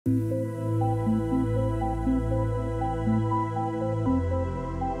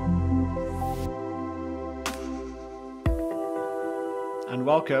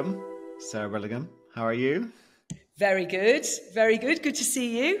welcome, Sarah Willingham. How are you? Very good. Very good. Good to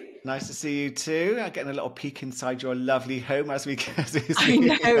see you. Nice to see you too. I'm getting a little peek inside your lovely home as we see. I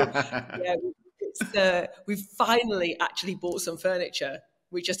know. Yeah, we've finally actually bought some furniture.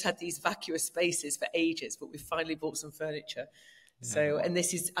 We just had these vacuous spaces for ages, but we finally bought some furniture. So, and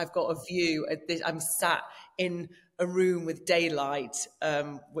this is, I've got a view. I'm sat in a room with daylight,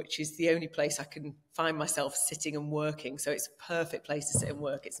 which is the only place I can find myself sitting and working. So it's a perfect place to sit and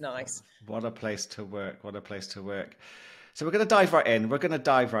work. It's nice. What a place to work. What a place to work. So we're going to dive right in. We're going to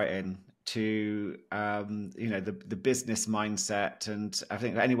dive right in to, the business mindset. And I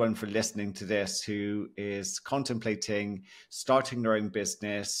think anyone for listening to this who is contemplating starting their own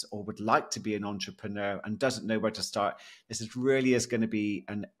business or would like to be an entrepreneur and doesn't know where to start, this really is going to be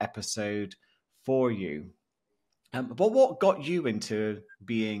an episode for you. But what got you into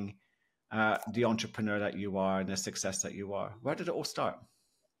being the entrepreneur that you are and the success that you are? Where did it all start?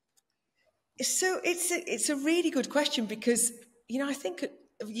 So it's a really good question because, I think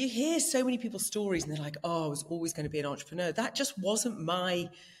you hear so many people's stories and they're like, oh, I was always going to be an entrepreneur. That just wasn't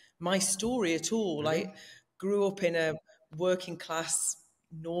my story at all. Really? I grew up in a working class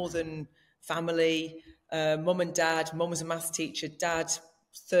northern family, mum and dad. Mum was a maths teacher, dad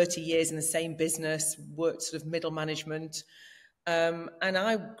 30 years in the same business, worked sort of middle management. And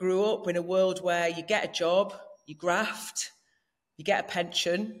I grew up in a world where you get a job, you graft, you get a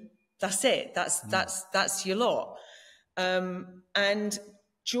pension. That's it. That's your lot. And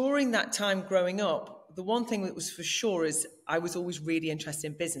during that time growing up, the one thing that was for sure is I was always really interested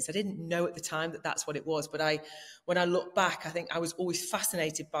in business. I didn't know at the time that that's what it was, but when I look back, I think I was always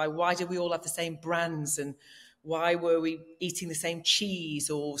fascinated by why did we all have the same brands and why were we eating the same cheese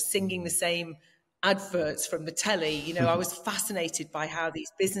or singing the same adverts from the telly? I was fascinated by how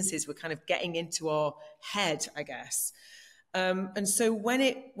these businesses were kind of getting into our head, I guess. And so when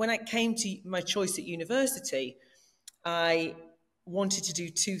I came to my choice at university, I wanted to do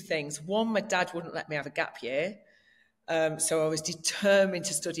two things. One, my dad wouldn't let me have a gap year. So I was determined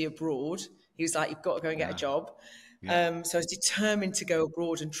to study abroad. He was like, you've got to go and get a job. Yeah. So I was determined to go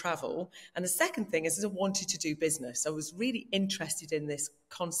abroad and travel. And the second thing is I wanted to do business. I was really interested in this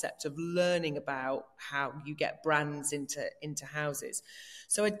concept of learning about how you get brands into houses.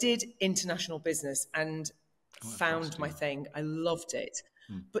 So I did international business and found my thing. I loved it.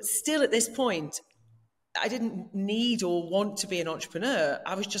 But still at this point, I didn't need or want to be an entrepreneur.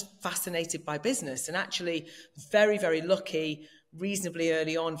 I was just fascinated by business and actually very, very lucky, reasonably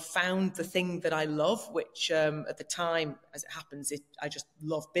early on, found the thing that I love, which at the time, as it happens, I just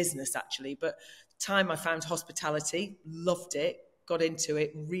love business actually. But at the time I found hospitality, loved it, got into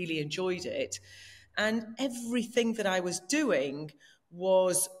it, really enjoyed it. And everything that I was doing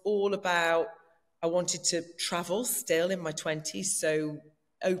was all about, I wanted to travel still in my 20s. So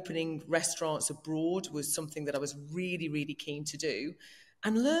opening restaurants abroad was something that I was really, really keen to do.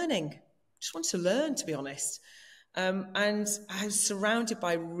 And learning, just wanted to learn, to be honest. And I was surrounded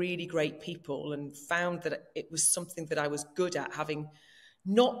by really great people and found that it was something that I was good at, having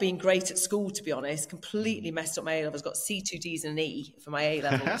not been great at school, to be honest, completely messed up my A-levels, got C2 Ds and an E for my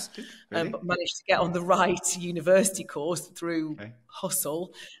A-levels, really? But managed to get on the right university course through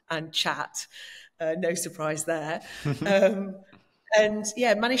hustle and chat. No surprise there. And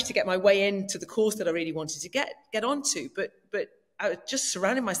yeah, managed to get my way into the course that I really wanted to get onto. But I just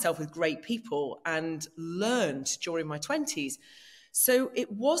surrounded myself with great people and learned during my 20s. So it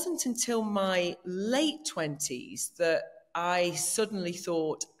wasn't until my late 20s that I suddenly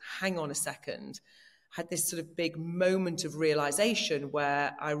thought, hang on a second, had this sort of big moment of realization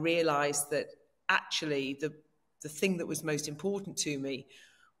where I realized that actually the thing that was most important to me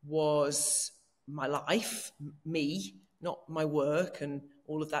was my life, me, not my work, and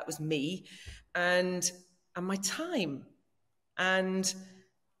all of that was me, and my time. And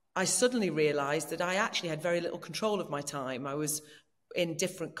I suddenly realized that I actually had very little control of my time. I was in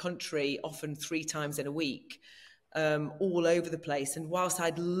different country, often 3 times in a week, all over the place. And whilst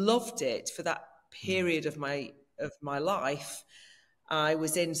I'd loved it for that period of my life, I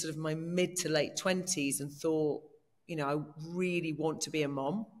was in sort of my mid to late 20s and thought, I really want to be a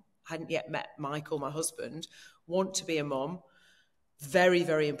mom. I hadn't yet met Michael, my husband. Want to be a mom. Very,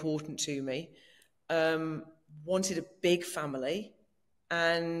 very important to me. Wanted a big family.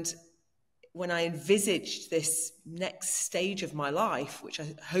 And when I envisaged this next stage of my life, which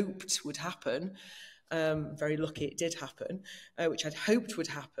I hoped would happen, very lucky it did happen, which I'd hoped would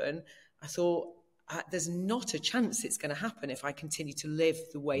happen, I thought, there's not a chance it's going to happen if I continue to live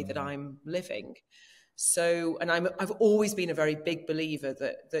the way that I'm living. So, and I've always been a very big believer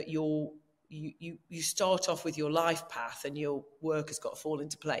that your you start off with your life path and your work has got to fall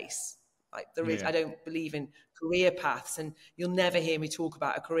into place. Like there is, Yeah. I don't believe in career paths, and you'll never hear me talk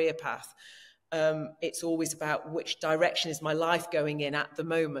about a career path. It's always about which direction is my life going in at the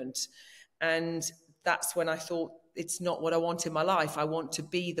moment. And that's when I thought, it's not what I want in my life. I want to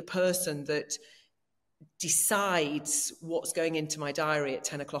be the person that decides what's going into my diary at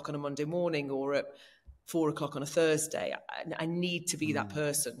 10 o'clock on a Monday morning or at 4 o'clock on a Thursday. I need to be that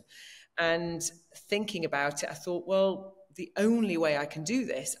person. And thinking about it, I thought, well, the only way I can do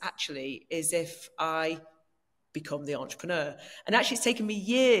this actually is if I become the entrepreneur. And actually it's taken me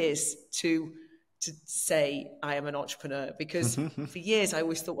years to say I am an entrepreneur, because for years I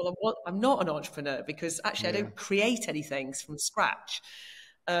always thought, well, I'm not an entrepreneur, because actually I don't create anything from scratch.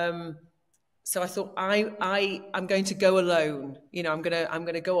 So I thought I'm going to go alone. You know, I'm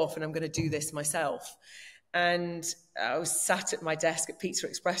going to go off and I'm going to do this myself. And I was sat at my desk at Pizza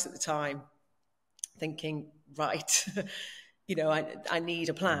Express at the time thinking, right, you know, I need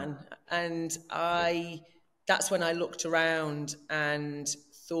a plan. And that's when I looked around and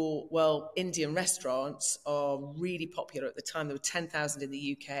thought, well, Indian restaurants are really popular at the time. There were 10,000 in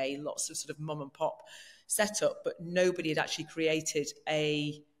the UK, lots of sort of mom and pop setup, but nobody had actually created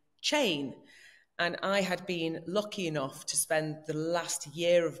a chain. And I had been lucky enough to spend the last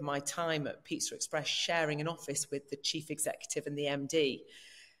year of my time at Pizza Express sharing an office with the chief executive and the MD.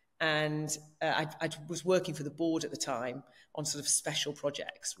 And I was working for the board at the time on sort of special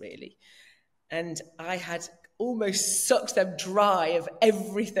projects, really. And I had almost sucked them dry of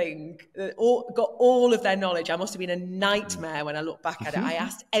everything, got all of their knowledge. I must have been a nightmare when I look back at it. I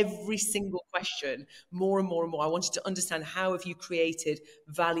asked every single question more and more and more. I wanted to understand, how have you created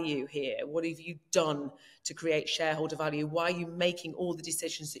value here? What have you done to create shareholder value? Why are you making all the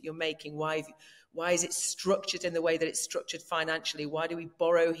decisions that you're making? Why is it structured in the way that it's structured financially? Why do we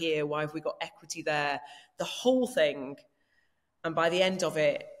borrow here? Why have we got equity there? The whole thing. And by the end of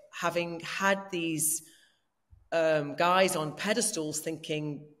it, having had these guys on pedestals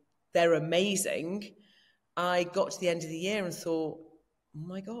thinking they're amazing, I got to the end of the year and thought, oh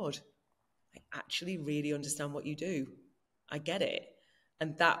my God, I actually really understand what you do. I get it.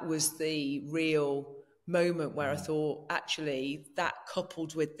 And that was the real moment where I thought, actually, that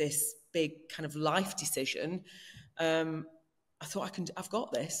coupled with this big kind of life decision, I thought, I've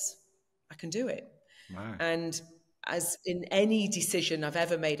got this. I can do it. Wow. And as in any decision I've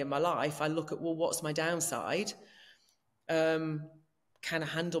ever made in my life, I look at, well, what's my downside? Can I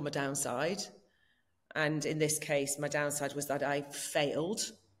handle my downside? And in this case, my downside was that I failed.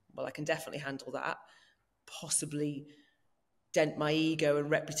 Well, I can definitely handle that. Possibly dent my ego and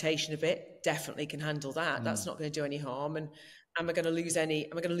reputation a bit. Definitely can handle that. That's not going to do any harm. And am I going to lose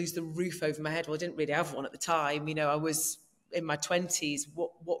the roof over my head? Well, I didn't really have one at the time. You know, I was in my 20s.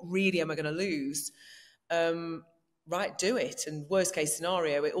 What really am I going to lose? Right, do it. And worst case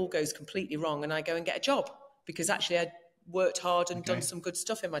scenario, it all goes completely wrong and I go and get a job, because actually I worked hard and done some good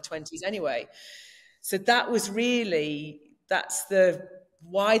stuff in my 20s anyway. So that was really, that's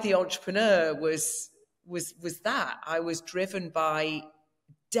why the entrepreneur was that. I was driven by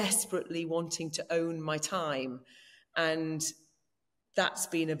desperately wanting to own my time. And that's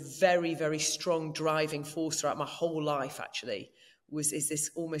been a very, very strong driving force throughout my whole life, actually. Is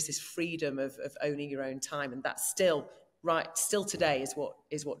this freedom of owning your own time. And that's still today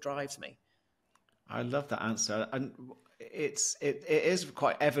is what drives me. I love that answer. And it is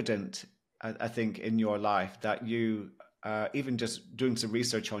quite evident, I think, in your life that you, even just doing some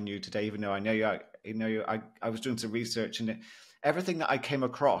research on you today, even though I know I was doing some research, and everything that I came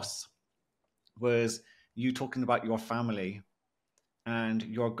across was you talking about your family and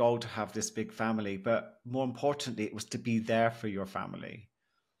your goal to have this big family, but more importantly, it was to be there for your family.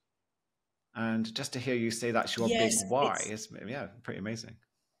 And just to hear you say that's your big why is, pretty amazing.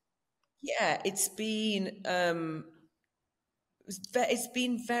 Yeah, it's been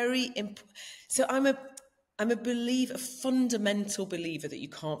very so I'm a believer, a fundamental believer that you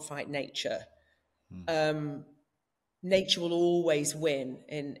can't fight nature. Nature will always win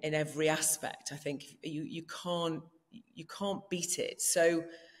in every aspect. I think you can't beat it. So,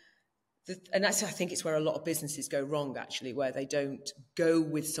 and I think it's where a lot of businesses go wrong, actually, where they don't go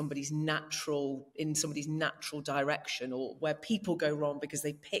with somebody's natural direction, or where people go wrong because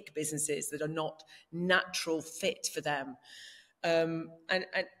they pick businesses that are not natural fit for them. And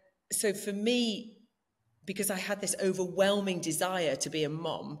so for me, because I had this overwhelming desire to be a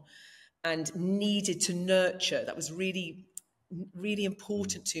mom and needed to nurture, that was really, really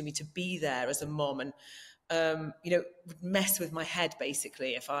important to me to be there as a mom. And would mess with my head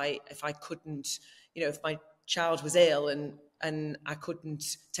basically if I couldn't, if my child was ill and and I couldn't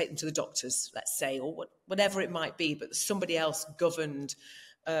take them to the doctors, let's say, or whatever it might be, but somebody else governed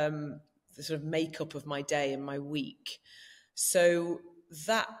the sort of makeup of my day and my week. So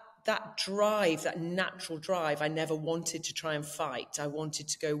that drive, that natural drive, I never wanted to try and fight. I wanted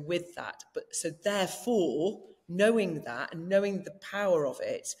to go with that. But so therefore, knowing that and knowing the power of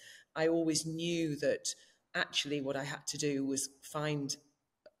it, I always knew that actually what I had to do was find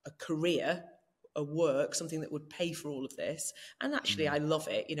a career, a work, something that would pay for all of this. And actually, I love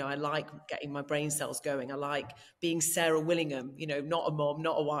it. You know, I like getting my brain cells going. I like being Sarah Willingham, you know, not a mom,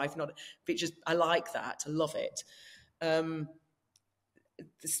 not a wife, but just, I like that. I love it.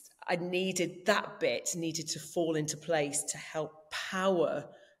 I needed to fall into place to help power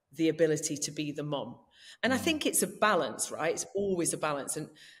the ability to be the mom. And I think it's a balance, right? It's always a balance.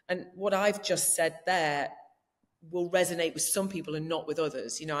 And what I've just said there will resonate with some people and not with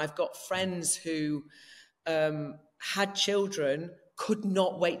others. You know, I've got friends who had children, could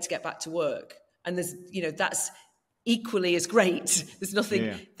not wait to get back to work. And there's, you know, that's equally as great. There's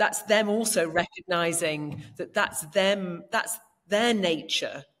nothing, that's them also recognizing that that's them, that's their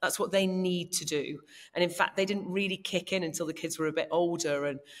nature. That's what they need to do. And in fact, they didn't really kick in until the kids were a bit older.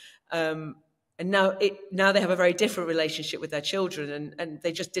 And now they have a very different relationship with their children, and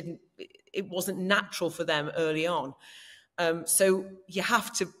they just didn't, it wasn't natural for them early on. So you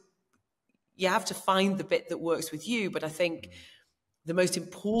have to find the bit that works with you. But I think the most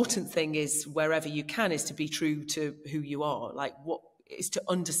important thing is, wherever you can, is to be true to who you are. Like, what is to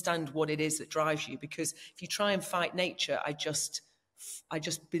understand what it is that drives you. Because if you try and fight nature, I just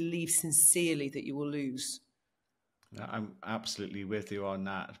believe sincerely that you will lose. I'm absolutely with you on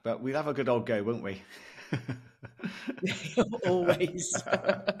that. But we'll have a good old go, won't we? Always,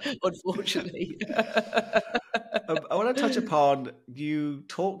 unfortunately. I want to touch upon, you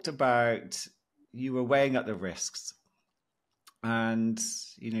talked about you were weighing up the risks. And,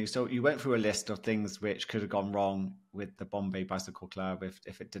 you know, so you went through a list of things which could have gone wrong with the Bombay Bicycle Club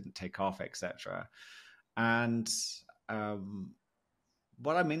if it didn't take off, etc. And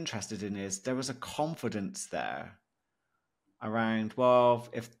what I'm interested in is there was a confidence there around, well,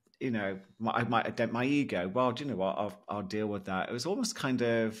 if, you know, I might dent my ego. Well, do you know what? I'll deal with that. It was almost kind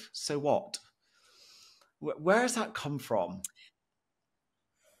of, so what? Where has that come from?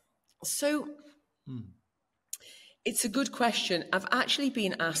 So it's a good question. I've actually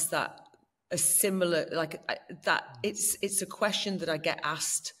been asked that, a similar, like that. It's a question that I get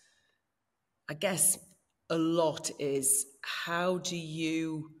asked, I guess, a lot, is how do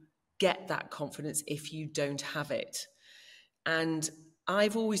you get that confidence if you don't have it? And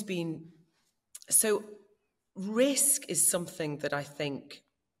I've always been, so risk is something that I think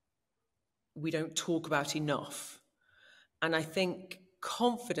we don't talk about enough. And I think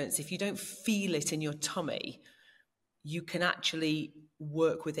confidence, if you don't feel it in your tummy, you can actually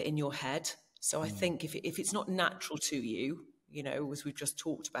work with it in your head. So I think if it's not natural to you, you know, as we've just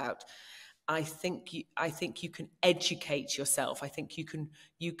talked about, I think you can educate yourself. I think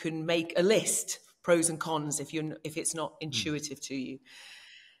you can make a list, pros and cons, if it's not intuitive to you.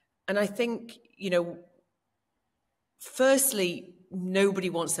 And I think, you know, firstly, nobody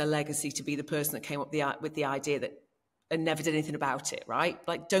wants their legacy to be the person that came up with the idea that and never did anything about it, right?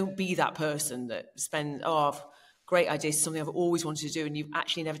 Like, don't be that person that spends, great idea, something I've always wanted to do, and you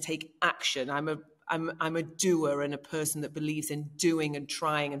actually never take action. I'm a doer and a person that believes in doing and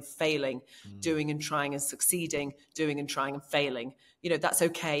trying and failing, doing and trying and succeeding, doing and trying and failing. You know, that's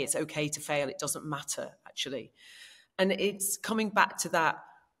okay. It's okay to fail. It doesn't matter, actually. And it's coming back to that,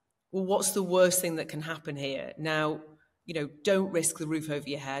 well, what's the worst thing that can happen here? Now, you know, don't risk the roof over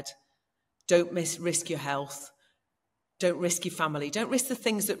your head. Don't risk your health. Don't risk your family. Don't risk the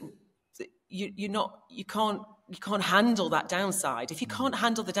things that you can't handle that downside. If you can't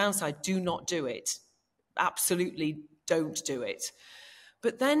handle the downside, do not do it. Absolutely don't do it.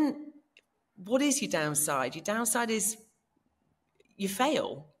 But then what is your downside? Your downside is you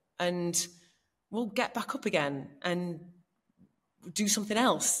fail, and we'll get back up again and do something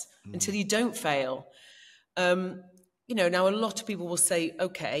else until you don't fail. You know, now a lot of people will say,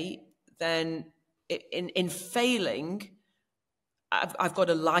 okay, then in failing, I've got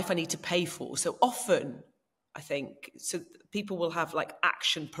a life I need to pay for. So often, I think, so people will have like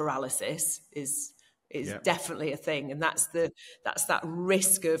action paralysis is definitely a thing. And that's that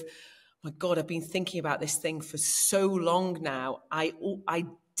risk of, oh my God, I've been thinking about this thing for so long now. I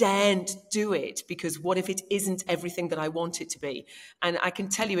daren't do it, because what if it isn't everything that I want it to be? And I can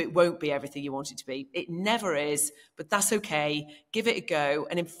tell you it won't be everything you want it to be. It never is, but that's okay. Give it a go.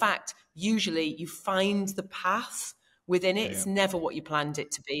 And in fact, usually you find the path within it. Yeah. It's never what you planned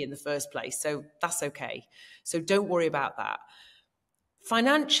it to be in the first place. So that's okay. So don't worry about that.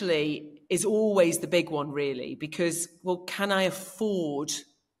 Financially is always the big one, really, because, well, can I afford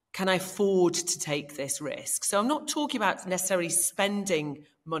to take this risk? So I'm not talking about necessarily spending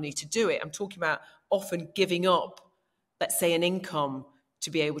money to do it. I'm talking about often giving up, let's say, an income to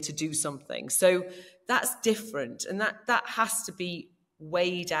be able to do something. So that's different. And that has to be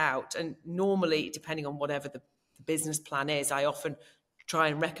weighed out. And normally, depending on whatever the business plan is, I often try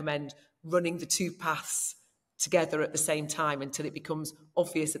and recommend running the two paths together at the same time until it becomes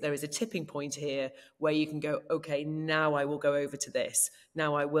obvious that there is a tipping point here where you can go, okay, now I will go over to this.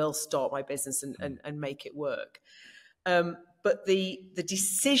 Now I will start my business and make it work. But the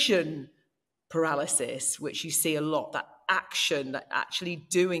decision paralysis, which you see a lot, that action, that actually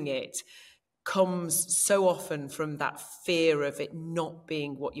doing it, comes so often from that fear of it not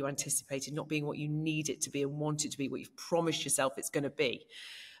being what you anticipated, not being what you need it to be and want it to be, what you've promised yourself it's going to be.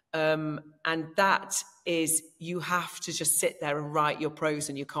 And that is, you have to just sit there and write your pros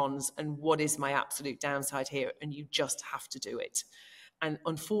and your cons and what is my absolute downside here, and you just have to do it. And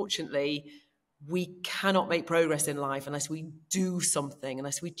unfortunately, we cannot make progress in life unless we do something,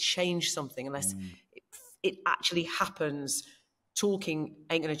 unless we change something, unless it actually happens. Talking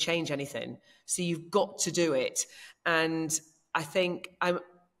ain't going to change anything. So you've got to do it. And I think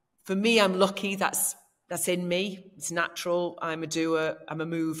for me, I'm lucky that's in me. It's natural. I'm a doer. I'm a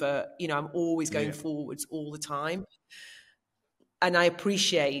mover. I'm always going forwards all the time. And I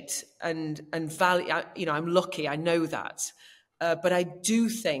appreciate and value, I'm lucky. I know that. But I do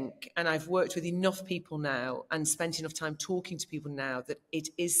think, and I've worked with enough people now and spent enough time talking to people now, that it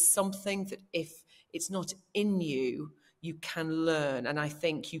is something that if it's not in you, you can learn. And I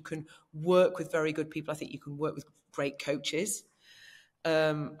think you can work with very good people. I think you can work with great coaches.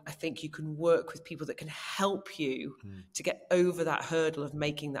 I think you can work with people that can help you to get over that hurdle of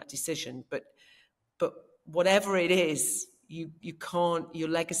making that decision. But whatever it is, you can't, your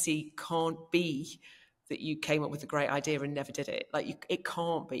legacy can't be that you came up with a great idea and never did it. Like it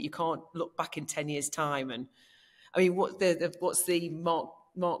can't be. You can't look back in 10 years' time and, I mean, what's the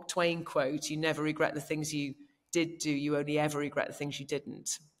Mark Twain quote? You never regret the things you did do. You only ever regret the things you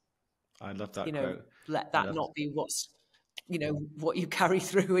didn't. I love that quote. Let that not be what you carry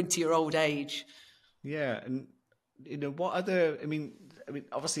through into your old age. Yeah, and what other? I mean,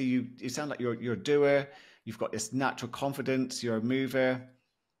 obviously you sound like you're a doer. You've got this natural confidence. You're a mover.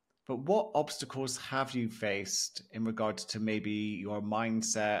 But what obstacles have you faced in regards to maybe your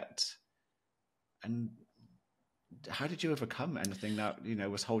mindset, and how did you overcome anything that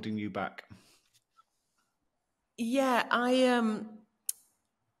was holding you back? Yeah, I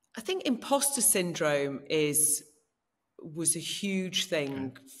think imposter syndrome was a huge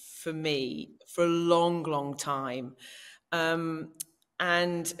thing for me for a long, long time.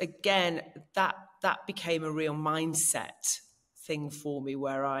 And again, that became a real mindset thing for me,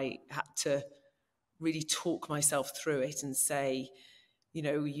 where I had to really talk myself through it and say,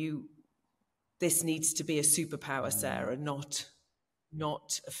 this needs to be a superpower, Sarah, not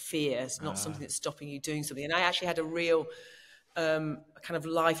a fear. It's not something that's stopping you doing something. And I actually had a real kind of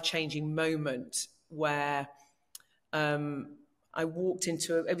life-changing moment where I walked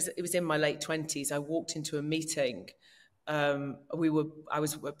into it was in my late 20s. I walked into a meeting. I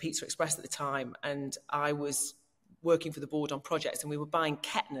was at Pizza Express at the time, and I was working for the board on projects, and we were buying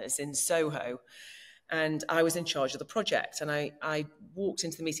Kettners in Soho, and I was in charge of the project. And I walked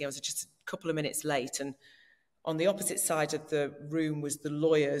into the meeting. I was just a couple of minutes late, and on the opposite side of the room was the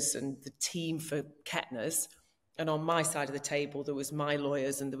lawyers and the team for Kettners. And on my side of the table, there was my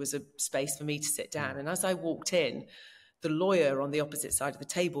lawyers, and there was a space for me to sit down. And as I walked in, the lawyer on the opposite side of the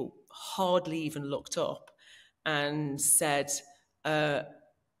table hardly even looked up and said,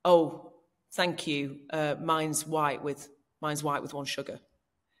 oh, thank you. Mine's white with one sugar,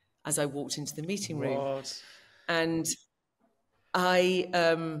 as I walked into the meeting room. What? And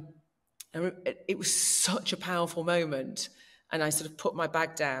it was such a powerful moment. And I sort of put my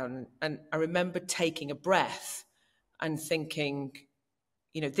bag down, and I remember taking a breath and thinking,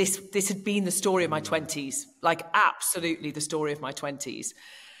 this had been the story of my 20s, like absolutely the story of my 20s.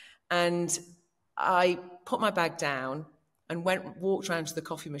 And I put my bag down and walked around to the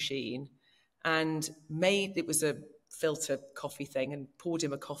coffee machine and it was a filter coffee thing, and poured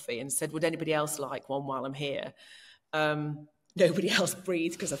him a coffee and said, would anybody else like one while I'm here? Nobody else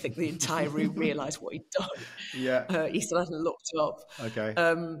breathed, because I think the entire room realised what he'd done. Yeah. He still hadn't looked up. Okay.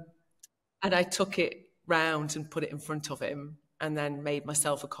 And I took it round and put it in front of him, and then made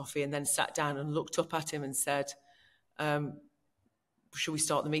myself a coffee, and then sat down and looked up at him and said, shall we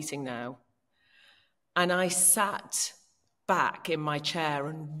start the meeting now? And I sat back in my chair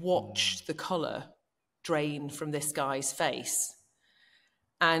and watched the colour drain from this guy's face.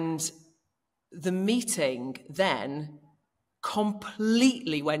 And the meeting then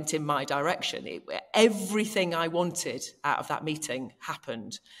completely went in my direction. Everything I wanted out of that meeting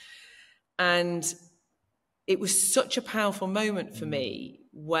happened. And it was such a powerful moment for me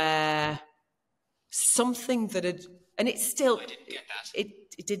where something that had, and it still,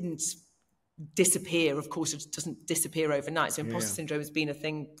 it didn't disappear. Of course, it doesn't disappear overnight. So imposter syndrome has been a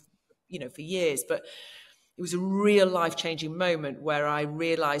thing, for years, but it was a real life-changing moment where I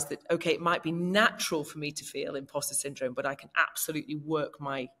realized that, okay, it might be natural for me to feel imposter syndrome, but I can absolutely work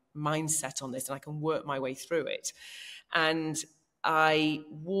my mindset on this and I can work my way through it. And I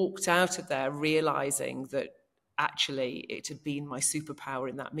walked out of there realizing that actually it had been my superpower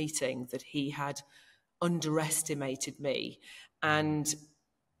in that meeting, that he had underestimated me. And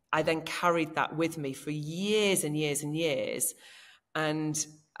I then carried that with me for years and years and years. And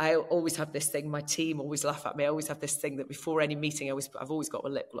I always have this thing, my team always laugh at me. I always have this thing that before any meeting, I've always got a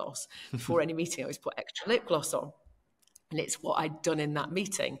lip gloss. Before any meeting, I always put extra lip gloss on. And it's what I'd done in that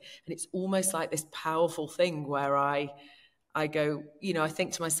meeting. And it's almost like this powerful thing where I go, I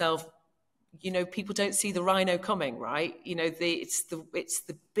think to myself, people don't see the rhino coming, right? It's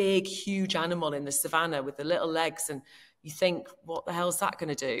the big, huge animal in the savannah with the little legs, and you think, what the hell's that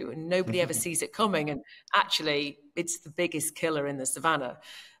going to do? And nobody ever sees it coming. And actually, it's the biggest killer in the savannah.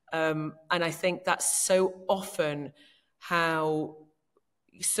 And I think that's so often how,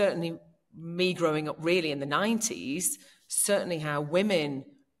 certainly me growing up really in the 90s, certainly how women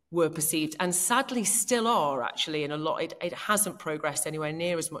were perceived, and sadly still are actually in a lot. It hasn't progressed anywhere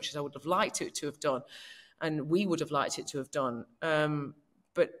near as much as I would have liked it to have done, and we would have liked it to have done.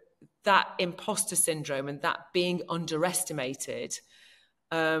 But that imposter syndrome and that being underestimated,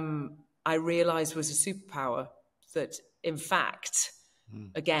 I realized was a superpower. That in fact,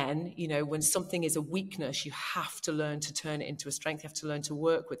 again, when something is a weakness, you have to learn to turn it into a strength. You have to learn to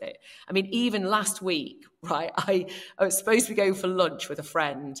work with it. I mean, even last week, right, I was supposed to be going for lunch with a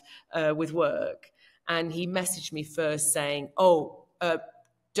friend with work, and he messaged me first saying,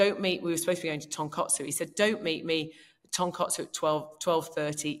 don't meet, we were supposed to be going to Tonkotsu. He said, don't meet me Tonkotsu at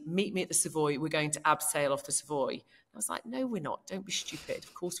 12:30, meet me at the Savoy. We're going to abseil off the Savoy. I was like, no, we're not. Don't be stupid.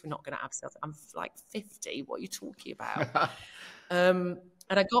 Of course we're not going to abseil. I'm like 50. What are you talking about? And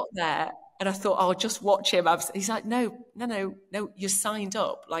I got there and I thought, I'll just watch him. He's like, no, you're signed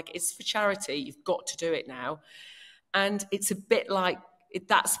up. Like, it's for charity. You've got to do it now. And it's a bit like,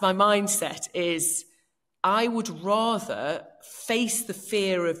 that's my mindset, is I would rather face the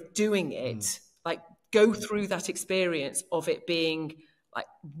fear of doing it, like go through that experience of it being like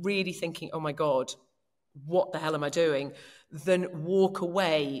really thinking, oh my God, what the hell am I doing, than walk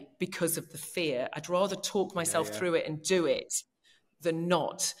away because of the fear. I'd rather talk myself through it and do it than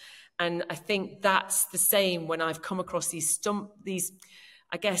not. And I think that's the same when I've come across these,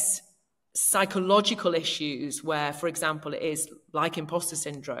 I guess, psychological issues where, for example, it is like imposter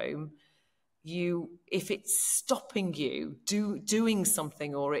syndrome. If it's stopping you doing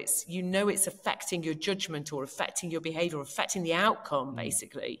something, or it's, it's affecting your judgment or affecting your behavior or affecting the outcome,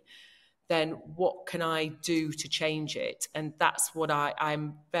 basically, then what can I do to change it? And that's what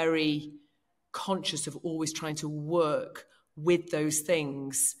I'm very conscious of, always trying to work with those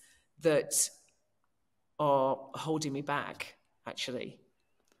things that are holding me back, actually.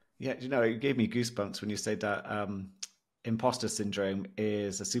 Yeah, it gave me goosebumps when you said that imposter syndrome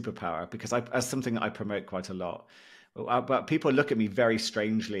is a superpower, because as something I promote quite a lot. But people look at me very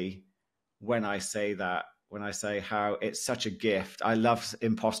strangely when I say that, when I say how it's such a gift. I love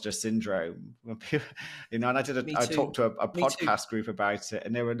imposter syndrome. And I talked to a podcast group about it,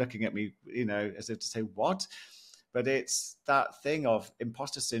 and they were looking at me, as if to say, what? But it's that thing of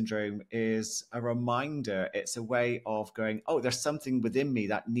imposter syndrome is a reminder. It's a way of going, oh, there's something within me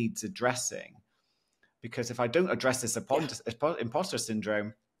that needs addressing. Because if I don't address this imposter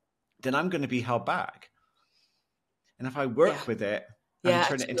syndrome, then I'm going to be held back. And if I work with it and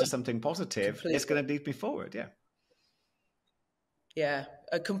turn it into something positive, it's going to lead me forward. Yeah,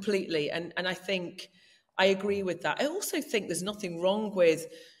 completely. And I think I agree with that. I also think there's nothing wrong with,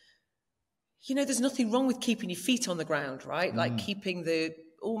 there's nothing wrong with keeping your feet on the ground, right? Like keeping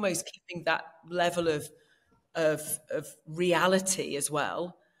that level of reality as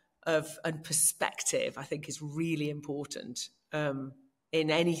well, and perspective, I think, is really important in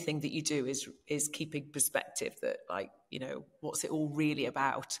anything that you do, is keeping perspective, that, like, what's it all really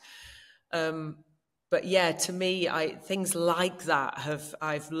about? But yeah, to me, things like that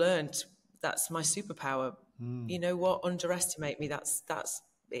I've learned that's my superpower. You know what? Underestimate me. That's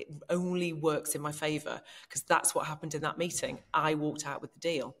it only works in my favor, because that's what happened in that meeting. I walked out with the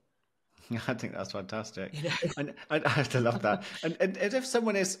deal. I think that's fantastic. You know? And I have to love that. And if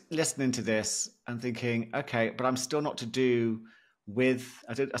someone is listening to this and thinking, okay, but I'm still not to do with,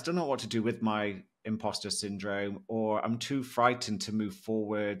 I still know what to do with my imposter syndrome, or I'm too frightened to move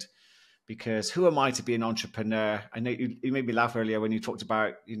forward because who am I to be an entrepreneur? I know you made me laugh earlier when you talked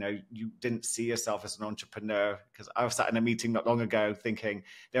about, you didn't see yourself as an entrepreneur, because I was sat in a meeting not long ago thinking,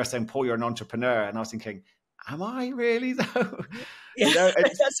 they were saying, Paul, you're an entrepreneur. And I was thinking, am I really though? Yeah,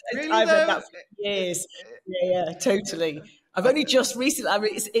 Really I've though? had that for years. Yeah, totally. I've only just recently,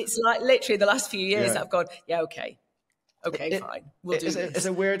 it's like literally the last few years I've gone, okay, fine, we'll do this. It's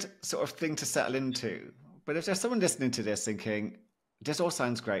a weird sort of thing to settle into. But if there's someone listening to this thinking, this all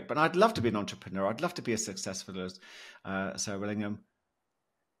sounds great, but I'd love to be an entrepreneur, I'd love to be as successful as Sarah Willingham,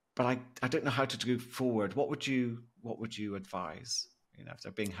 but I don't know how to go forward. What would you advise, if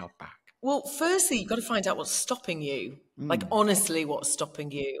they're being held back? Well, firstly, you've got to find out what's stopping you, like honestly what's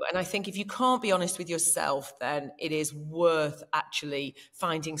stopping you. And I think if you can't be honest with yourself, then it is worth actually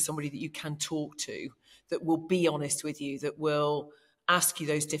finding somebody that you can talk to, that will be honest with you, that will ask you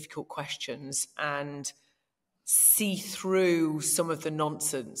those difficult questions and see through some of the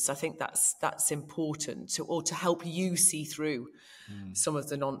nonsense. I think that's important, to help you see through some of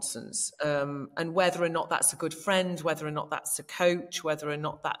the nonsense, and whether or not that's a good friend, whether or not that's a coach, whether or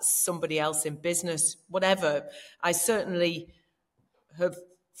not that's somebody else in business, whatever. I certainly have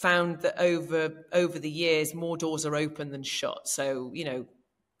found that over the years, more doors are open than shut. So,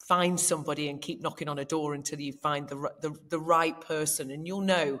 find somebody and keep knocking on a door until you find the right person, and you'll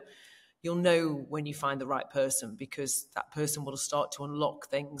know when you find the right person, because that person will start to unlock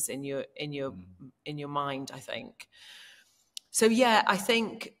things in your mind, I think. So yeah, I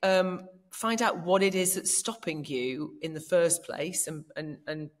think find out what it is that's stopping you in the first place,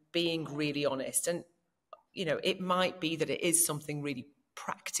 and being really honest. And it might be that it is something really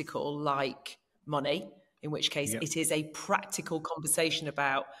practical, like money, in which case it is a practical conversation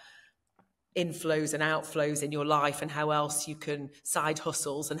about inflows and outflows in your life, and how else you can side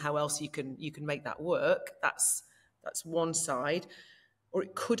hustles, and how else you can make that work. That's one side. Or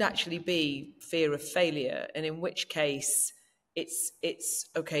it could actually be fear of failure, and in which case it's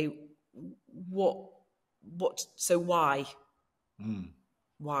okay, so why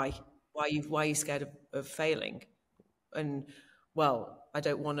are you scared of failing? And well, I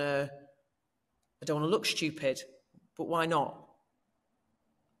don't want to look stupid, but why not?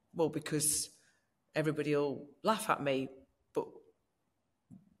 Well, because everybody will laugh at me. But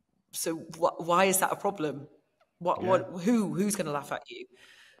so why is that a problem? Who's going to laugh at you?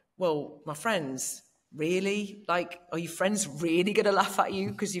 Well, my friends. Really? Like, are your friends really going to laugh at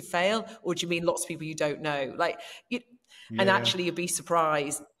you because you fail? Or do you mean lots of people you don't know? And actually, you'll be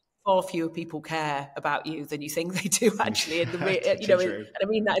surprised. Far fewer people care about you than you think they do, actually. And and I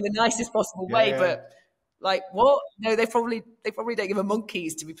mean that in the nicest possible way. But like, what? No, they probably don't give a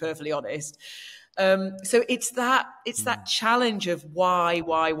monkeys, to be perfectly honest. So it's that challenge of why?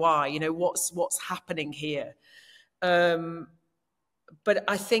 What's happening here? But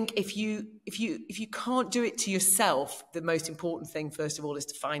I think if you can't do it to yourself, the most important thing, first of all, is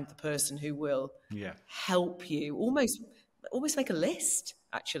to find the person who will help you. Almost make a list,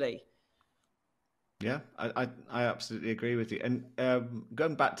 actually. Yeah, I absolutely agree with you. And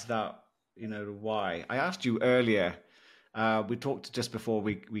going back to that, why I asked you earlier, we talked just before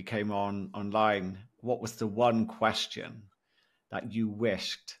we came online. What was the one question that you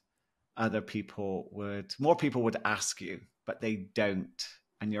wished more people would ask you, but they don't?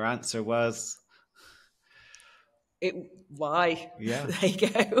 And your answer was? Why? Yeah. There you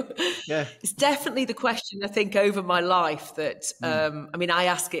go. Yeah. It's definitely the question, I think, over my life that, I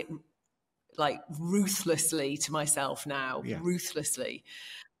ask it like ruthlessly to myself now, ruthlessly.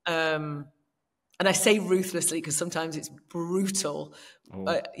 And I say ruthlessly because sometimes it's brutal,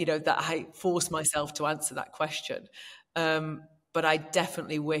 that I force myself to answer that question. But I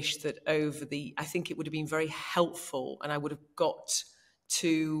definitely wish that I think it would have been very helpful, and I would have got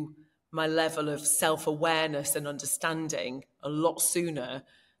to my level of self-awareness and understanding a lot sooner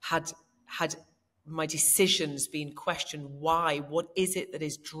had my decisions been questioned. Why? What is it that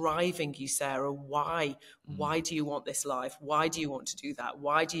is driving you, Sarah? Why? Why do you want this life? Why do you want to do that?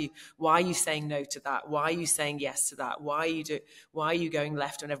 Why are you saying no to that? Why are you saying yes to that? Why are you going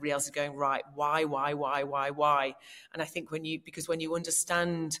left when everybody else is going right? Why? And I think when you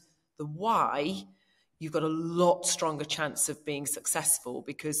understand the why, you've got a lot stronger chance of being successful,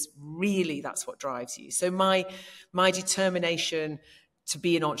 because really that's what drives you. So my determination to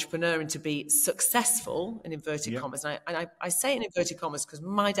be an entrepreneur and to be successful, in inverted Yep. commas. And I say it in inverted commas because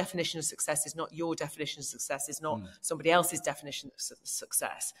my definition of success is not your definition of success, is not somebody else's definition of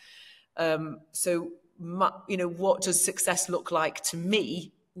success. So, what does success look like to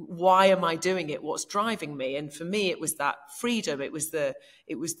me? Why am I doing it? What's driving me? And for me, it was that freedom. It was the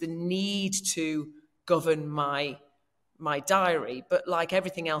need to govern my diary. But like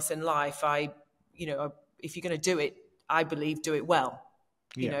everything else in life, if you're going to do it, I believe do it well.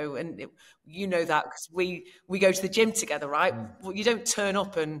 Yeah. That because we go to the gym together, right? Well, you don't turn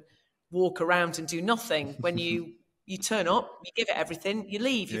up and walk around and do nothing. When you turn up, you give it everything, you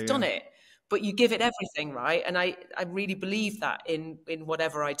leave, you've done it. But you give it everything, right? And I really believe that in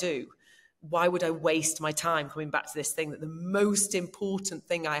whatever I do. Why would I waste my time coming back to this thing that the most important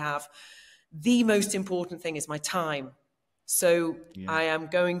thing is my time. So I am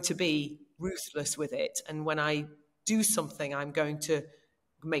going to be ruthless with it. And when I do something, I'm going to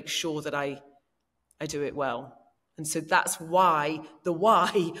make sure that I do it well. And so that's why the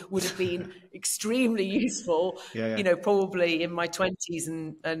why would have been extremely useful, probably in my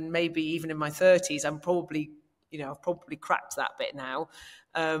 20s and maybe even in my 30s. I've probably cracked that bit now.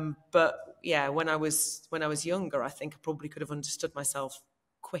 But yeah, when I was younger, I think I probably could have understood myself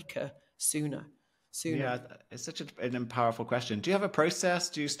quicker, sooner. Yeah, it's such an powerful question. Do you have a process?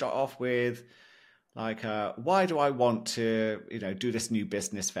 Do you start off with like, why do I want to, do this new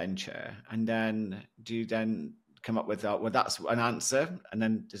business venture? And then do you then come up with well, that's an answer. And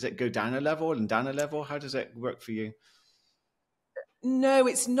then does it go down a level and down a level? How does it work for you? No,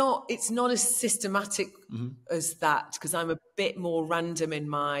 it's not as systematic as that, because I'm a bit more random in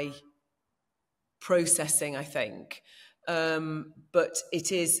my processing, I think. But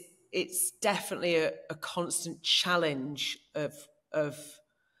it's definitely a constant challenge of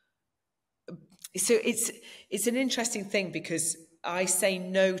so it's an interesting thing, because I say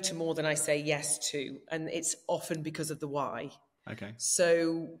no to more than I say yes to, and it's often because of the why. Okay.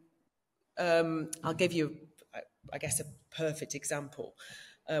 So I'll give you, I guess, a perfect example.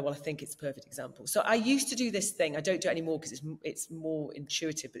 Well, I think it's a perfect example. So I used to do this thing. I don't do it anymore because it's more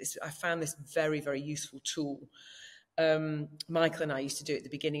intuitive, but I found this very, very useful tool. Michael and I used to do it at the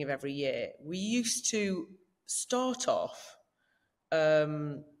beginning of every year. We used to start off,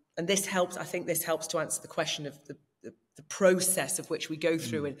 and this helps. I think this helps to answer the question of the process of which we go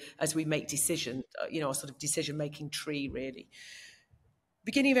through and as we make decisions, a sort of decision-making tree, really.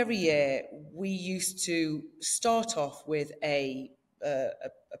 Beginning of every year, we used to start off with a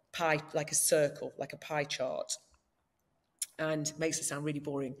pie, like a circle, like a pie chart. And it makes it sound really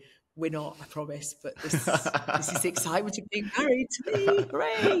boring. We're not, I promise, but this is the excitement of being married to me.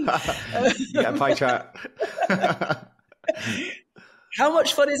 Hooray! Yeah, pie chart. How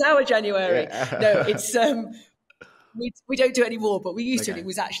much fun is our January? Yeah. No, it's we don't do it anymore, but we used to, and it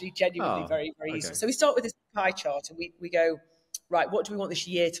was actually genuinely very, very useful. So we start with this pie chart and we go, right, what do we want this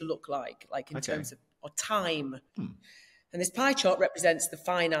year to look like in terms of our time? And this pie chart represents the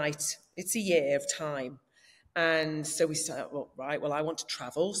finite, it's a year of time. And so we start, I want to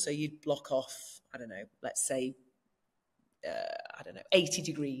travel. So you'd block off, I don't know, let's say, 80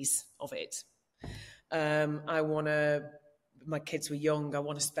 degrees of it. My kids were young. I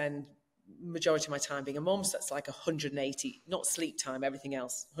want to spend majority of my time being a mom. So that's like 180, not sleep time, everything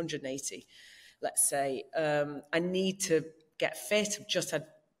else, 180, let's say. I need to get fit. I've just had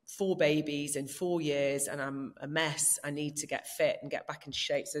 4 babies in 4 years and I'm a mess. I need to get fit and get back in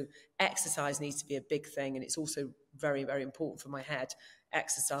shape. So exercise needs to be a big thing. And it's also very, very important for my head.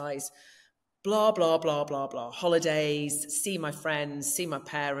 Exercise, blah, blah, blah, blah, blah. Holidays, see my friends, see my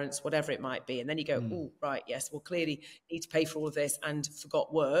parents, whatever it might be. And then you go, oh, right, yes, well, clearly need to pay for all of this and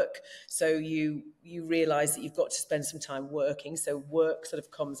forgot work. So you realize that you've got to spend some time working. So work sort of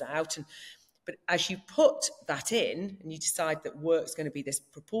comes out. But as you put that in and you decide that work's going to be this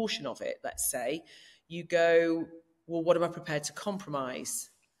proportion of it, let's say, you go, well, what am I prepared to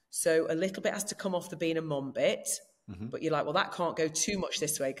compromise? So a little bit has to come off the being a mom bit, but you're like, well, that can't go too much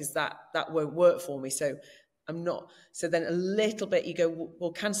this way because that won't work for me. So I'm not. So then a little bit you go,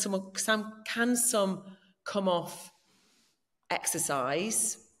 well, can some come off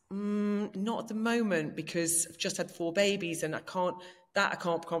exercise? Not at the moment because I've just had 4 babies and I can't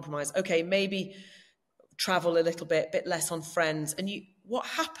compromise. Okay, maybe travel a little bit less on friends. And what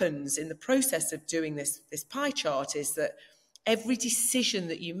happens in the process of doing this pie chart is that every decision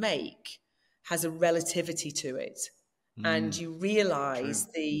that you make has a relativity to it. And you realize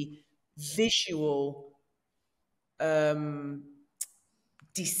the visual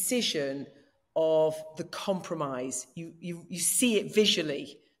decision of the compromise. You see it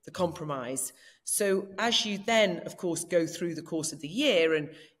visually. the compromise. So as you then, of course, go through the course of the year and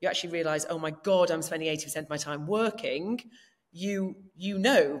you actually realize, oh my God, I'm spending 80% of my time working, you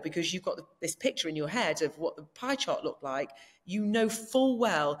know, because you've got this picture in your head of what the pie chart looked like, you know full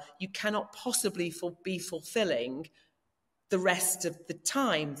well you cannot possibly be fulfilling the rest of the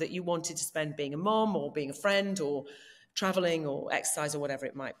time that you wanted to spend being a mom or being a friend or traveling or exercise or whatever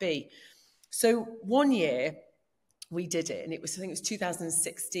it might be. So one year we did it, and I think it was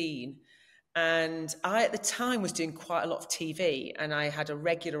 2016. And I, at the time, was doing quite a lot of TV, and I had a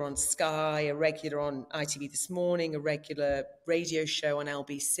regular on Sky, a regular on ITV This Morning, a regular radio show on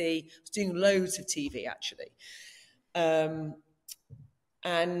LBC. I was doing loads of TV, actually. And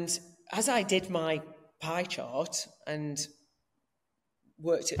as I did my pie chart and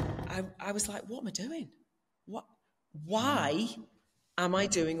worked it, I was like, what am I doing? Why am I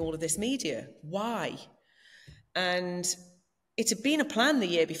doing all of this media? Why? And it had been a plan the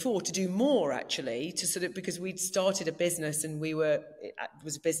year before to do more, actually, to sort of, because we'd started a business and it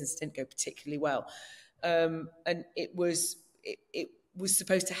was a business that didn't go particularly well. And it was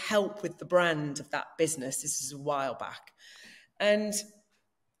supposed to help with the brand of that business. This is a while back. And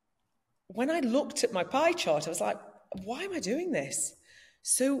when I looked at my pie chart, I was like, why am I doing this?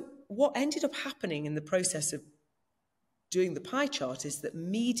 So what ended up happening in the process of doing the pie chart is that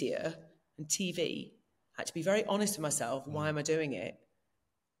media and TV, I had to be very honest with myself. Why am I doing it?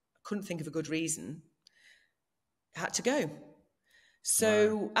 I couldn't think of a good reason. I had to go.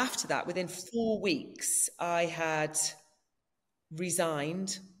 So after that, within 4 weeks, I had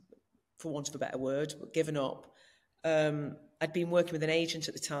resigned, for want of a better word, but given up. I'd been working with an agent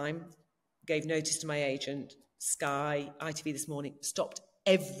at the time, gave notice to my agent, Sky, ITV This Morning, stopped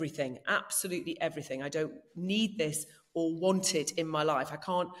everything, absolutely everything. I don't need this or want it in my life. I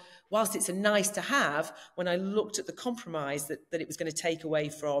can't, whilst it's a nice to have, when I looked at the compromise that it was going to take away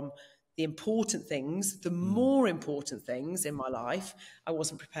from the important things, the more important things in my life, I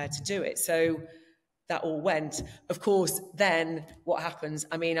wasn't prepared to do it. So that all went. Of course, then what happens,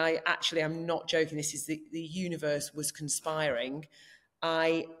 I mean, I'm not joking, this is the universe was conspiring.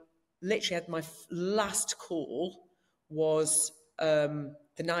 I literally had my last call was the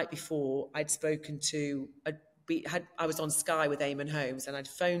night before. I'd spoken to I was on Sky with Eamon Holmes, and I'd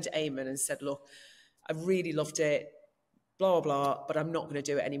phoned Eamon and said, look, I really loved it, blah, blah, blah, but I'm not going to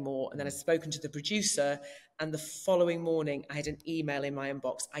do it anymore. And then I'd spoken to the producer, and the following morning I had an email in my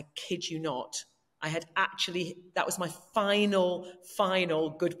inbox. I kid you not. I had actually, that was my final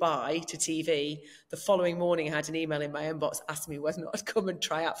goodbye to TV. The following morning I had an email in my inbox asking me whether or not I'd come and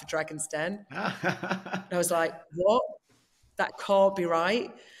try out for Dragon's Den. And I was like, what? That can't be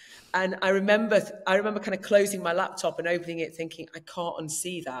right. And I remember kind of closing my laptop and opening it thinking, I can't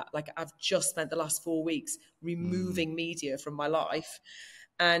unsee that. Like, I've just spent the last 4 weeks removing media from my life.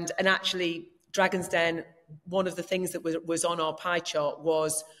 And actually, Dragon's Den, one of the things that was on our pie chart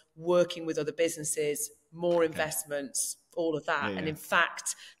was working with other businesses, more investments, all of that. Yeah. And in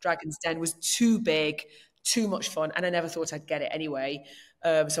fact, Dragon's Den was too big, too much fun. And I never thought I'd get it anyway.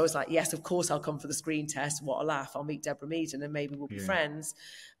 So I was like, yes, of course I'll come for the screen test. What a laugh. I'll meet Deborah Meaden and maybe we'll be friends.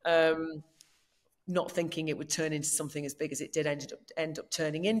 Not thinking it would turn into something as big as it did end up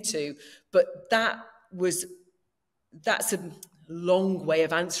turning into. But that's a long way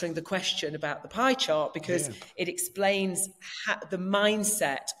of answering the question about the pie chart, because it explains the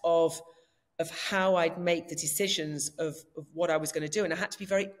mindset of how I'd make the decisions of what I was going to do. And I had to be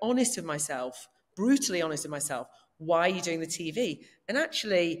very honest with myself, brutally honest with myself. Why are you doing the TV? And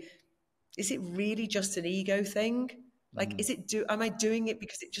actually, is it really just an ego thing? Like, am I doing it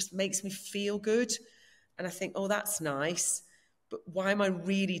because it just makes me feel good? And I think, oh, that's nice, but why am I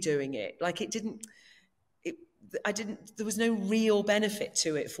really doing it? Like, there was no real benefit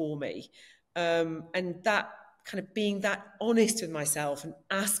to it for me. And that kind of being that honest with myself and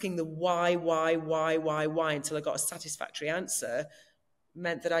asking the why until I got a satisfactory answer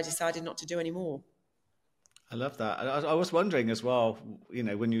meant that I decided not to do any more. I love that. I was wondering as well,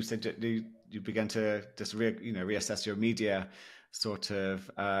 when you said you began to just reassess your media sort of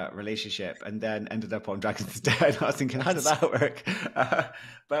relationship, and then ended up on Dragon's Den. I was thinking, how did that work?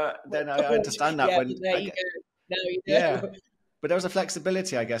 But then I understand that when but there was a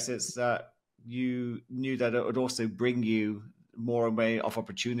flexibility. I guess it's that you knew that it would also bring you more and more of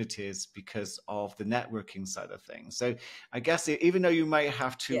opportunities because of the networking side of things. So I guess even though you might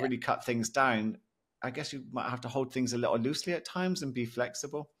have to really cut things down, I guess you might have to hold things a little loosely at times and be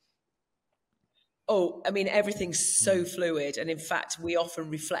flexible. Oh, I mean, everything's so fluid. And in fact, we often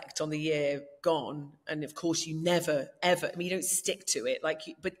reflect on the year gone. And of course, you never, ever, I mean, you don't stick to it,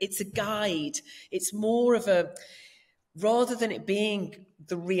 but it's a guide. It's more of rather than it being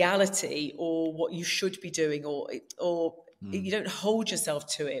the reality or what you should be doing, or you don't hold yourself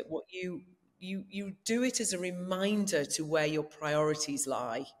to it. What you do it as a reminder to where your priorities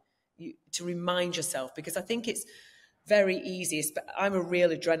lie, to remind yourself, because I think it's very easy. I'm a real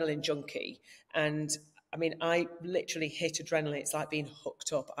adrenaline junkie, and I mean, I literally hit adrenaline. It's like being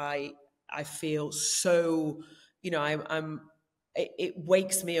hooked up. I feel so, it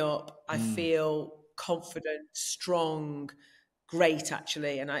wakes me up. I feel confident, strong, great,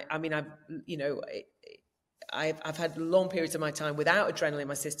 actually. And I've had long periods of my time without adrenaline in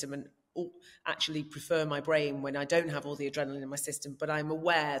my system, and actually prefer my brain when I don't have all the adrenaline in my system. But I'm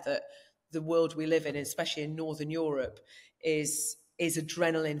aware that the world we live in, especially in Northern Europe, is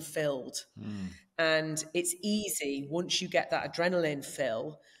adrenaline filled. And it's easy, once you get that adrenaline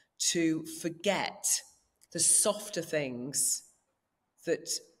fill, to forget the softer things that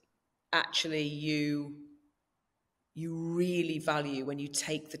actually you really value when you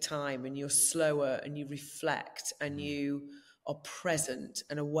take the time and you're slower and you reflect and you are present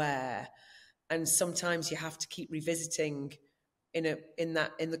and aware. And sometimes you have to keep revisiting in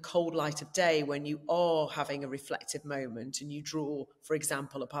the cold light of day, when you are having a reflective moment and you draw, for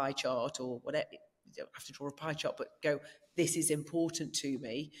example, a pie chart or whatever. You don't have to draw a pie chart, but go, this is important to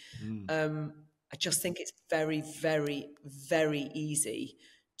me. I just think it's very, very, very easy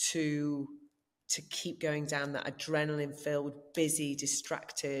to keep going down that adrenaline filled, busy,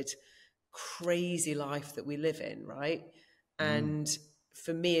 distracted, crazy life that we live in, right? And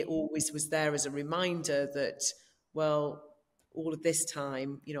for me, it always was there as a reminder that, well, all of this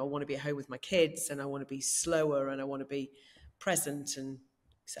time, I want to be at home with my kids, and I want to be slower, and I want to be present, and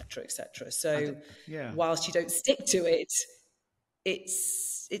et cetera, et cetera. So whilst you don't stick to it,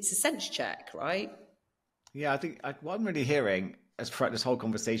 it's a sense check, right? Yeah, I think what I'm really hearing as throughout this whole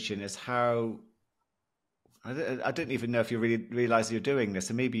conversation is how I don't even know if you really realize you're doing this,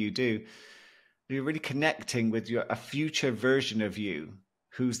 and maybe you do. You're really connecting with a future version of you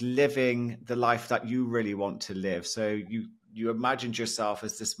who's living the life that you really want to live. So you imagined yourself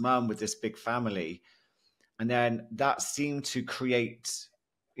as this mum with this big family, and then that seemed to create,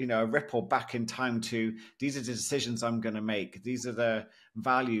 a ripple back in time to, these are the decisions I'm going to make. These are the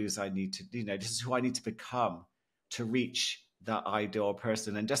values I need to, this is who I need to become to reach that ideal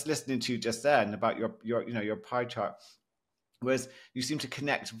person. And just listening to you just then about your pie chart, was you seem to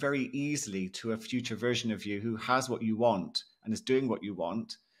connect very easily to a future version of you who has what you want and is doing what you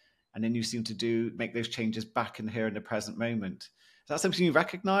want. And then you seem to make those changes back in here in the present moment. Is that something you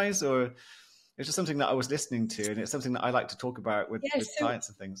recognize, or it's just something that I was listening to, and it's something that I like to talk about with clients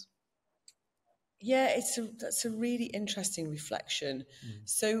and things? Yeah, that's a really interesting reflection.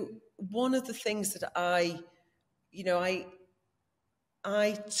 So one of the things that I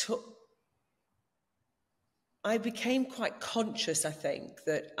became quite conscious, I think,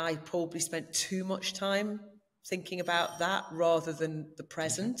 that I probably spent too much time thinking about that rather than the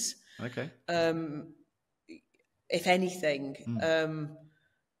present. Okay. If anything,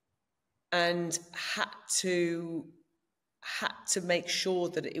 and had to make sure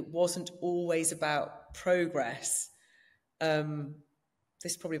that it wasn't always about progress. This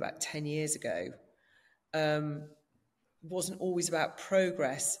is probably about 10 years ago. Wasn't always about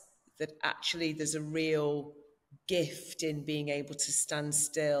progress, that actually there's a real gift in being able to stand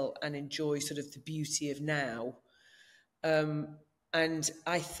still and enjoy sort of the beauty of now. And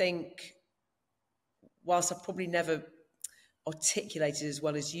I think, whilst I've probably never articulated as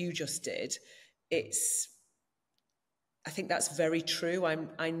well as you just did, I think that's very true.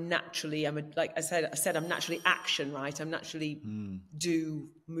 I'm naturally I'm naturally action, right? I'm naturally do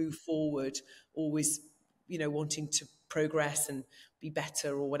move forward, always, wanting to progress and be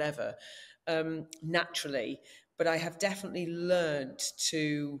better or whatever, naturally. But I have definitely learned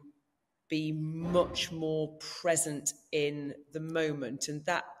to be much more present in the moment. And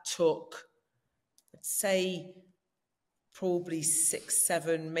that took, let's say, probably 6,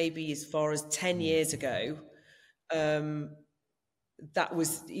 7, maybe as far as 10 years ago. That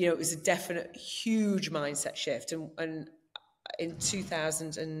was, it was a definite huge mindset shift. And in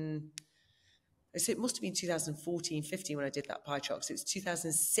 2000 so it must have been 2014, 15 when I did that pie chart. So it's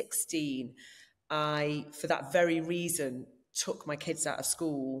 2016. I, for that very reason, took my kids out of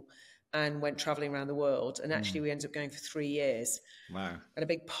school and went traveling around the world. And actually we ended up going for 3 years. Wow. And a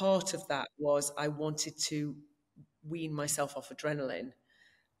big part of that was I wanted to wean myself off adrenaline.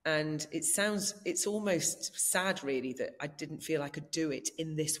 And it's almost sad, really, that I didn't feel I could do it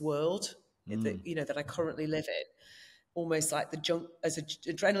in this world that I currently live in. Almost like as an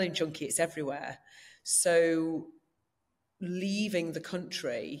adrenaline junkie, it's everywhere. So leaving the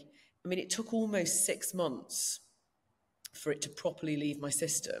country, I mean, it took almost 6 months for it to properly leave my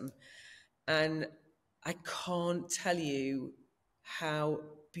system. And I can't tell you how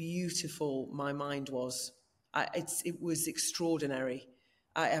beautiful my mind was. It was extraordinary.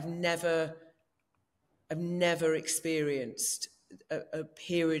 I've never experienced a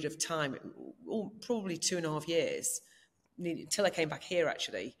period of time, probably 2.5 years, until I came back here,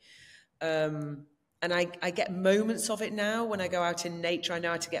 actually. And I get moments of it now when I go out in nature. I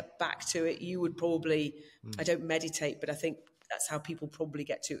know how to get back to it. You would probably, I don't meditate, but I think that's how people probably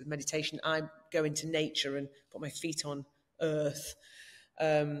get to it with meditation. I go into nature and put my feet on earth,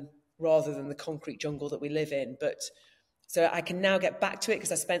 rather than the concrete jungle that we live in. But so I can now get back to it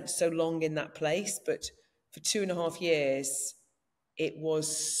because I spent so long in that place. But for 2.5 years, it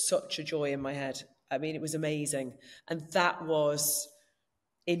was such a joy in my head. I mean, it was amazing. And that was,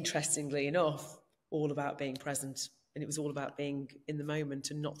 interestingly enough, all about being present. And it was all about being in the moment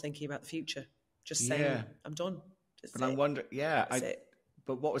and not thinking about the future. Just saying, I'm done. But I'm wondering,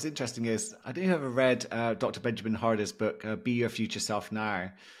 but what was interesting is, I don't know if you've ever read Dr. Benjamin Harder's book, Be Your Future Self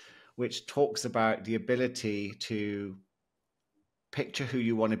Now, which talks about the ability to picture who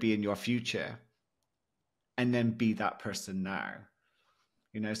you want to be in your future and then be that person now.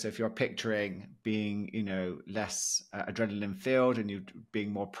 You know, so if you're picturing being, you know, less adrenaline filled and you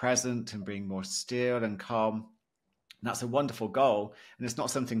being more present and being more still and calm, that's a wonderful goal. And it's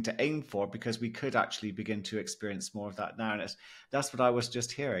not something to aim for, because we could actually begin to experience more of that now. And that's what I was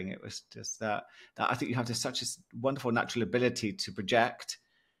just hearing. It was just that I think you have such a wonderful natural ability to project.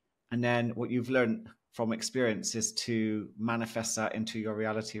 And then what you've learned from experience is to manifest that into your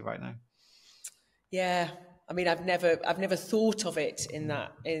reality right now. Yeah. I mean, I've never thought of it in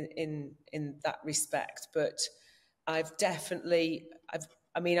that respect, but I've definitely,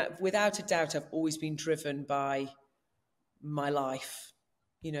 without a doubt, I've always been driven by my life.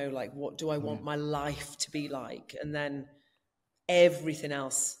 You know, like, what do I want my life to be like? And then everything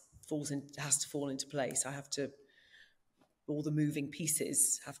else has to fall into place. All the moving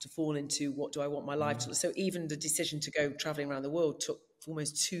pieces have to fall into, what do I want my life to look? So even the decision to go traveling around the world took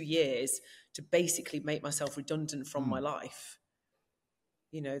almost 2 years to basically make myself redundant from my life.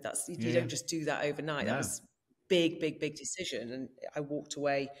 You know, you don't just do that overnight. That was big decision. And I walked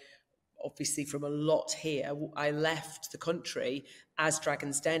away, obviously, from a lot here. I left the country as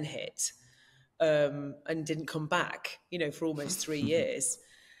Dragon's Den hit, and didn't come back, you know, for almost 3 years.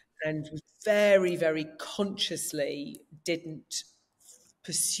 And very, very consciously didn't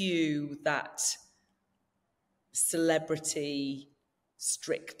pursue that celebrity,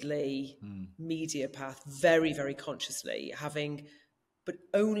 strictly media path, very, very consciously, but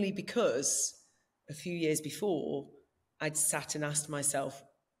only because a few years before I'd sat and asked myself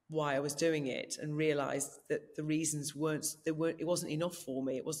why I was doing it, and realized that the reasons it wasn't enough for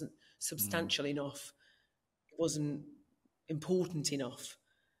me. It wasn't substantial enough. It wasn't important enough.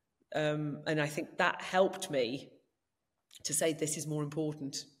 And I think that helped me to say, this is more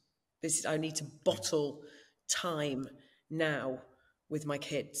important. I need to bottle time now with my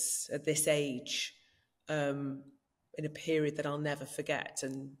kids at this age, in a period that I'll never forget,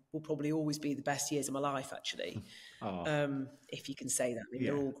 and will probably always be the best years of my life, actually. If you can say that. I mean,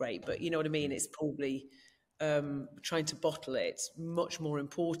 they're all great, but you know what I mean? It's probably trying to bottle it much more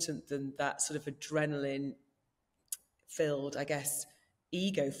important than that sort of adrenaline filled, I guess,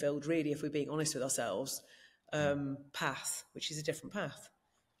 ego filled, really, if we're being honest with ourselves, path, which is a different path.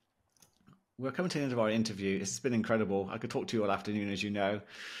 We're coming to the end of our interview. It's been incredible. I could talk to you all afternoon, as you know.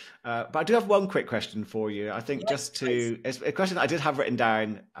 But I do have one quick question for you. I think it's a question that I did have written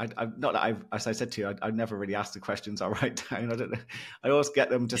down. As I said to you, I never really ask the questions I write down. I don't know. I always get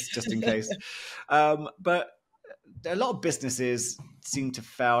them just in case. But a lot of businesses seem to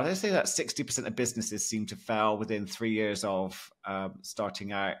fail. I'd say that 60% of businesses seem to fail within 3 years of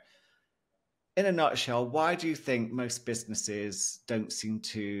starting out. In a nutshell, why do you think most businesses don't seem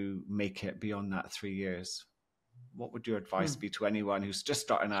to make it beyond that 3 years? What would your advice be to anyone who's just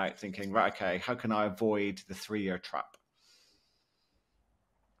starting out thinking, right, okay, how can I avoid the 3-year trap?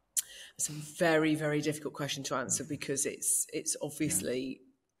 It's a very, very difficult question to answer, because it's obviously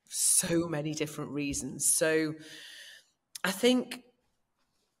so many different reasons. So I think,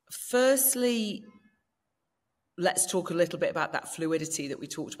 firstly, let's talk a little bit about that fluidity that we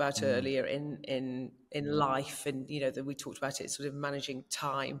talked about earlier in life, and you know, that we talked about it sort of managing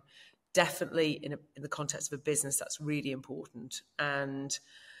time. Definitely in the context of a business, that's really important. And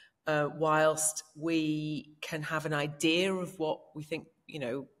whilst we can have an idea of what we think, you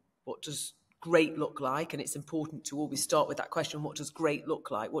know, what does great look like, and it's important to always start with that question: what does great look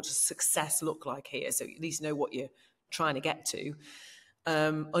like? What does success look like here? So you at least know what you're trying to get to.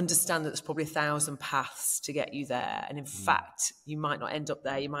 understand that there's probably 1,000 paths to get you there. And in fact, you might not end up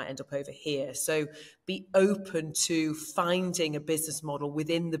there, you might end up over here. So be open to finding a business model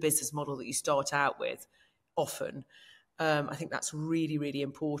within the business model that you start out with often. I think that's really, really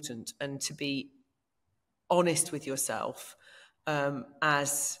important. And to be honest with yourself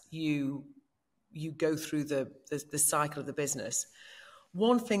as you go through the cycle of the business.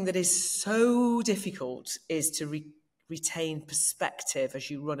 One thing that is so difficult is to retain perspective as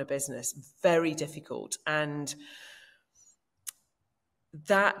you run a business. Very difficult. And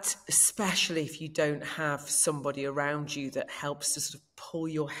that, especially if you don't have somebody around you that helps to sort of pull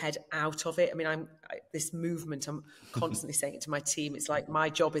your head out of it. I mean, this movement, I'm constantly saying it to my team. It's like my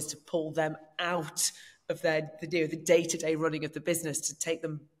job is to pull them out of the day-to-day running of the business, to take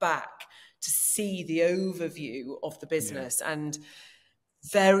them back, to see the overview of the business. Yeah. And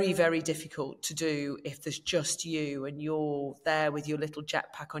very, very difficult to do if there's just you and you're there with your little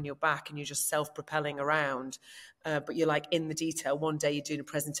jetpack on your back and you're just self-propelling around. But you're like in the detail. One day you're doing a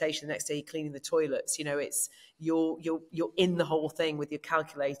presentation, the next day you're cleaning the toilets. You know, it's you're in the whole thing with your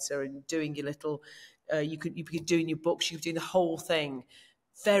calculator and doing your little. You could be doing your books. You could be doing the whole thing.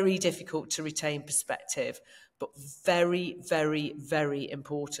 Very difficult to retain perspective, but very, very, very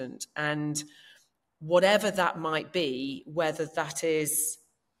important. And whatever that might be, whether that is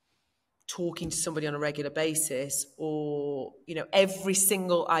talking to somebody on a regular basis or, you know, every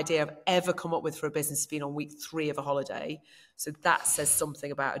single idea I've ever come up with for a business has been on week 3 of a holiday. So that says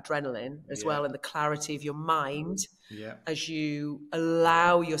something about adrenaline as well, and the clarity of your mind as you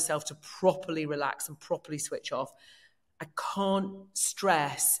allow yourself to properly relax and properly switch off. I can't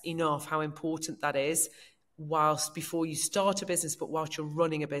stress enough how important that is before you start a business, but whilst you're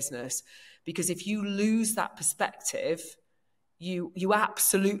running a business. Because if you lose that perspective, you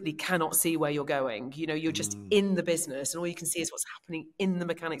absolutely cannot see where you're going. You know, you're just in the business and all you can see is what's happening in the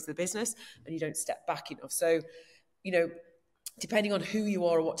mechanics of the business, and you don't step back enough. So, you know, depending on who you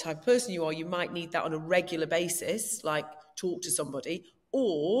are or what type of person you are, you might need that on a regular basis, like talk to somebody,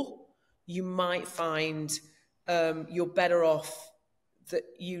 or you might find you're better off that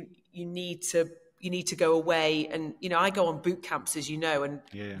you need to go away. And, you know, I go on boot camps, as you know, and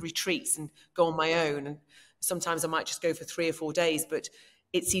retreats and go on my own. And sometimes I might just go for 3 or 4 days, but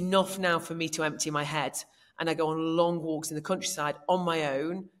it's enough now for me to empty my head. And I go on long walks in the countryside on my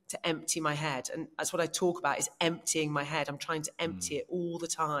own to empty my head. And that's what I talk about, is emptying my head. I'm trying to empty it all the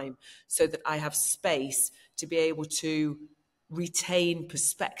time so that I have space to be able to retain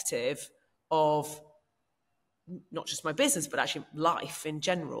perspective of not just my business, but actually life in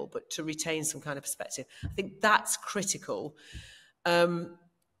general, but to retain some kind of perspective. I think that's critical.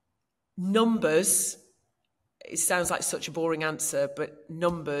 Numbers, it sounds like such a boring answer, but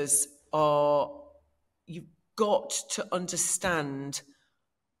numbers are, you've got to understand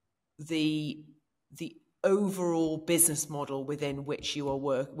the overall business model within which you are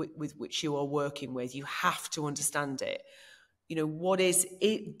with which you are working with. You have to understand it. You know, what is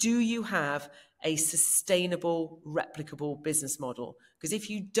it? Do you have a sustainable, replicable business model? Because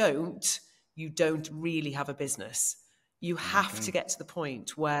if you don't really have a business. You have to get to the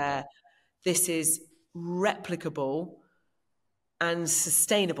point where this is replicable and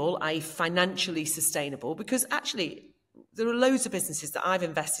sustainable, i.e. financially sustainable, because actually there are loads of businesses that I've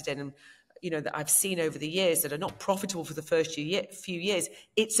invested in and, you know, that I've seen over the years that are not profitable for the first few years.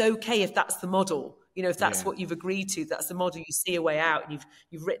 It's okay if that's the model. You know, if that's what you've agreed to, that's the model. You see a way out, and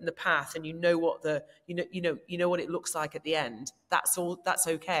you've written the path, and you know what what it looks like at the end. That's all. That's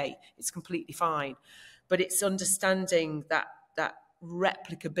okay. It's completely fine. But it's understanding that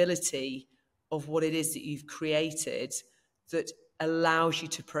replicability of what it is that you've created that allows you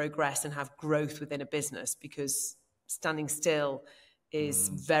to progress and have growth within a business. Because standing still is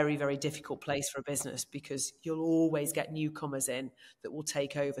very, very difficult place for a business, because you'll always get newcomers in that will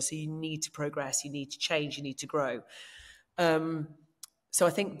take over. So you need to progress, you need to change, you need to grow. So I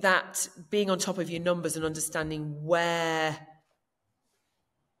think that being on top of your numbers and understanding where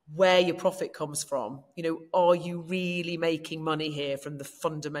your profit comes from, you know, are you really making money here from the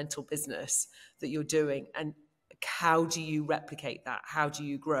fundamental business that you're doing? And how do you replicate that? How do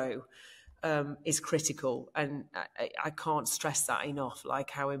you grow? Is critical, and I can't stress that enough,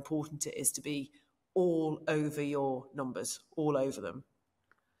 like how important it is to be all over your numbers, all over them.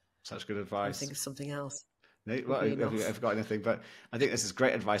 Such good advice. I think of something else. No, well, I've got anything, but I think this is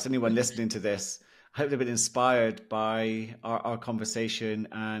great advice. Anyone listening to this, I hope they've been inspired by our conversation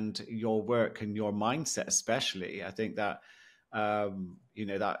and your work and your mindset, especially. I think that you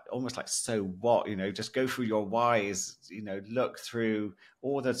know, that almost like, so what, you know, just go through your whys, you know, look through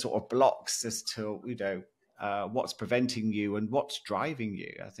all the sort of blocks as to, you know, what's preventing you and what's driving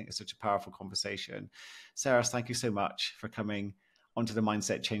you. I think it's such a powerful conversation. Sarah, thank you so much for coming onto the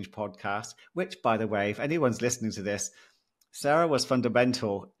Mindset Change podcast, which, by the way, if anyone's listening to this, Sarah was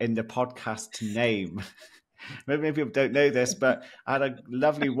fundamental in the podcast name. Maybe people don't know this, but I had a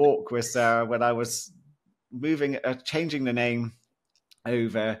lovely walk with Sarah when I was changing the name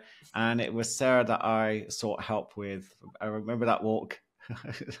over, and it was Sarah that I sought help with. I remember that walk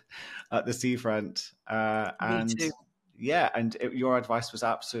at the seafront, and too. yeah, and your advice was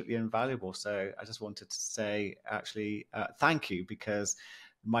absolutely invaluable. So I just wanted to say, actually, thank you, because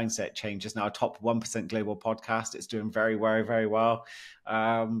Mindset Change is now a top 1% global podcast. It's doing very, very, very well,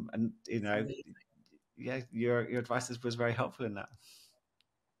 and yeah, your advice was very helpful in that.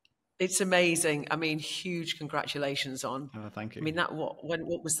 It's amazing. I mean, huge congratulations on. Oh, thank you. I mean,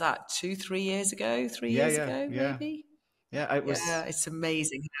 what was that? 2-3 years ago? 3 years ago, maybe? Yeah, it was. Yeah, it's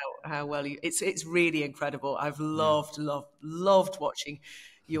amazing how well it's really incredible. I've loved watching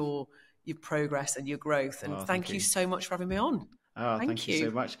your progress and your growth. And thank you so much for having me on. Oh, thank you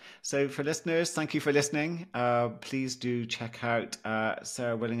so much. So for listeners, thank you for listening. Please do check out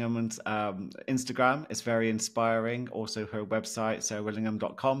Sarah Willingham's Instagram. It's very inspiring. Also her website,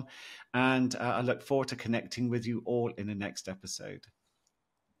 sarahwillingham.com. And I look forward to connecting with you all in the next episode.